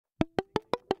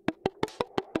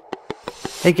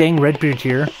Hey gang, Redbeard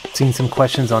here. Seen some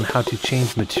questions on how to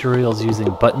change materials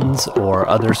using buttons or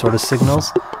other sort of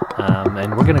signals,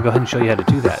 and we're going to go ahead and show you how to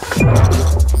do that.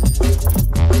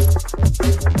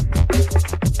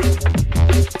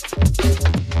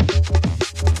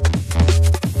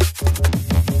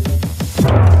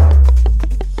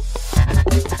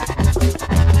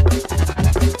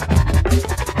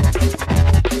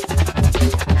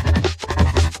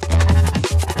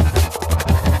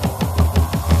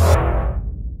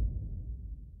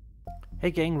 Hey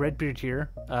gang, Redbeard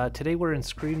here. Today we're in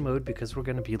screen mode because we're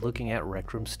going to be looking at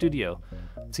Recroom Studio.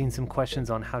 Seen some questions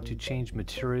on how to change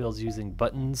materials using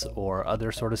buttons or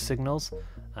other sort of signals,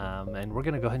 and we're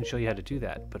going to go ahead and show you how to do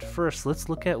that. But first, let's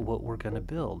look at what we're going to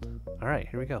build. Alright,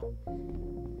 here we go.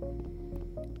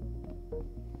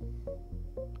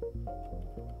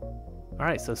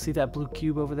 Alright, so see that blue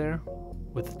cube over there?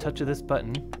 With the touch of this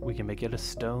button, we can make it a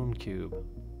stone cube.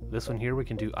 This one here we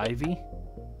can do ivy.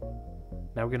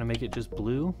 Now we're going to make it just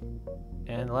blue,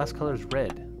 and the last color is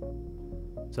red.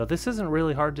 So this isn't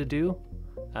really hard to do,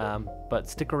 but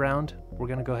stick around. We're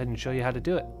going to go ahead and show you how to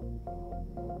do it.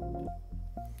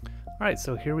 Alright,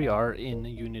 so here we are in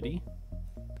Unity.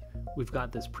 We've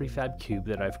got this prefab cube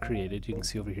that I've created. You can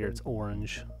see over here it's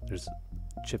orange. There's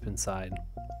a chip inside.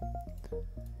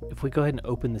 If we go ahead and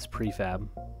open this prefab,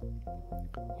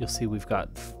 you'll see we've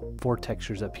got 4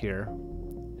 textures up here.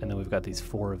 And then we've got these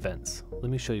 4 events. Let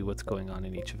me show you what's going on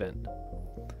in each event.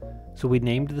 So we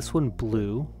named this one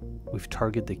blue, we've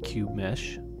targeted the cube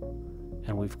mesh,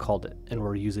 and we've called it, and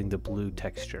we're using the blue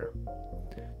texture.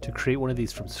 To create one of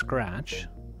these from scratch,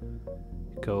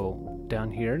 go down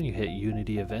here and you hit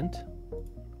Unity Event.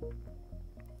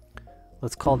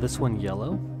 Let's call this one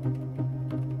yellow.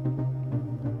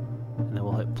 And then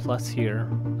we'll hit plus here,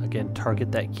 again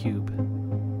target that cube.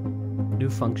 New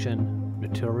function,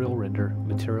 material render,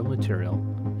 material,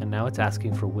 and now it's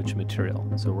asking for which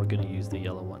material, so we're going to use the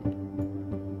yellow one.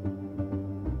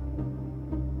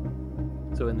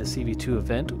 So in the CV2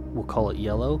 event, we'll call it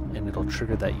yellow, and it'll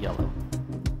trigger that yellow.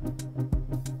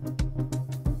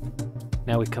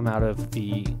 Now we come out of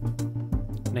the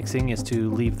next thing is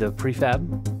to leave the prefab,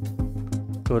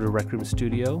 go to Recroom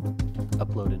Studio,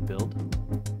 upload and build.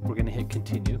 We're going to hit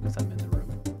continue because I'm in the room.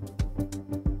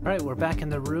 Alright, we're back in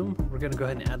the room. We're going to go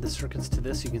ahead and add the circuits to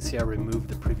this. You can see I removed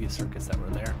the previous circuits that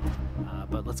were there.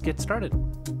 But let's get started.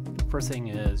 First thing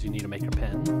is you need to make a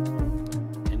pen.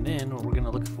 And then what we're going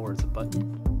to look for is a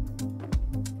button.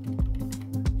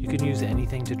 You can use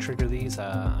anything to trigger these.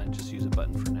 I just use a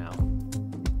button for now.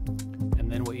 And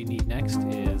then what you need next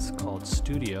is called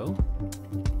Studio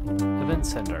Event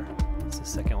Sender. It's the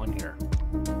second one here.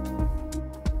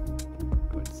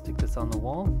 Go ahead and stick this on the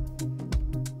wall.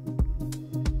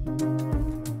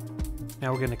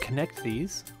 Now we're going to connect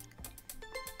these.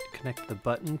 Connect the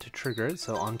button to trigger it,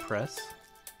 so on press.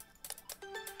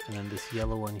 And then this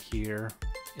yellow one here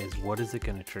is what is it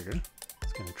going to trigger?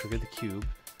 It's going to trigger the cube.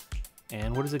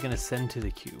 And what is it going to send to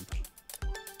the cube?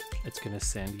 It's going to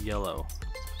send yellow.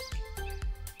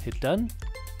 Hit done.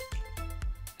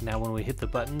 And now when we hit the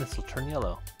button, this will turn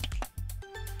yellow.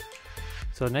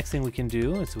 So next thing we can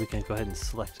do is we can go ahead and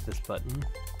select this button.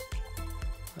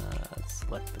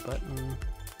 Select the button.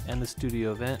 And the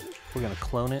studio event, we're going to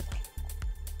clone it.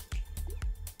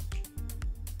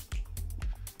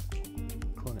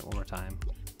 Clone it one more time.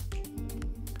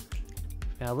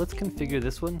 Now let's configure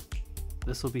this one.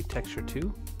 This will be texture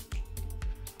 2.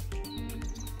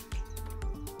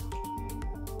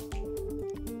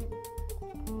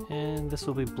 And this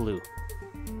will be blue.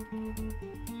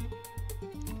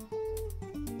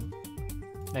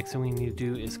 Next thing we need to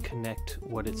do is connect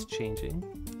what it's changing,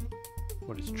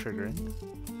 what it's triggering,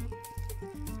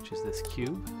 which is this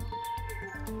cube.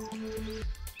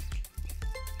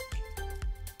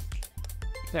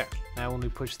 There. Now when we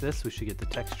push this, we should get the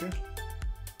texture,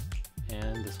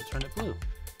 and this will turn it blue.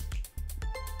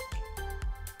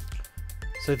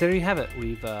 So there you have it.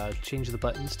 We've changed the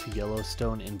buttons to yellow,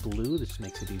 stone, and blue. This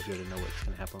makes it easier to know what's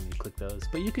going to happen when you click those.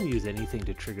 But you can use anything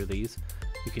to trigger these.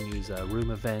 You can use a room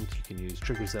event, you can use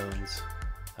trigger zones,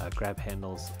 grab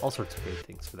handles, all sorts of great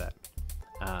things for that.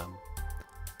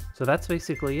 So that's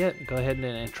basically it. Go ahead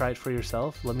and try it for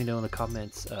yourself. Let me know in the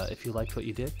comments if you liked what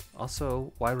you did.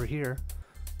 Also, while we're here,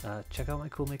 check out my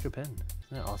cool maker pen.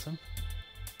 Isn't that awesome?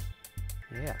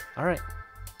 Yeah. Alright.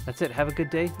 That's it. Have a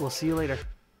good day. We'll see you later.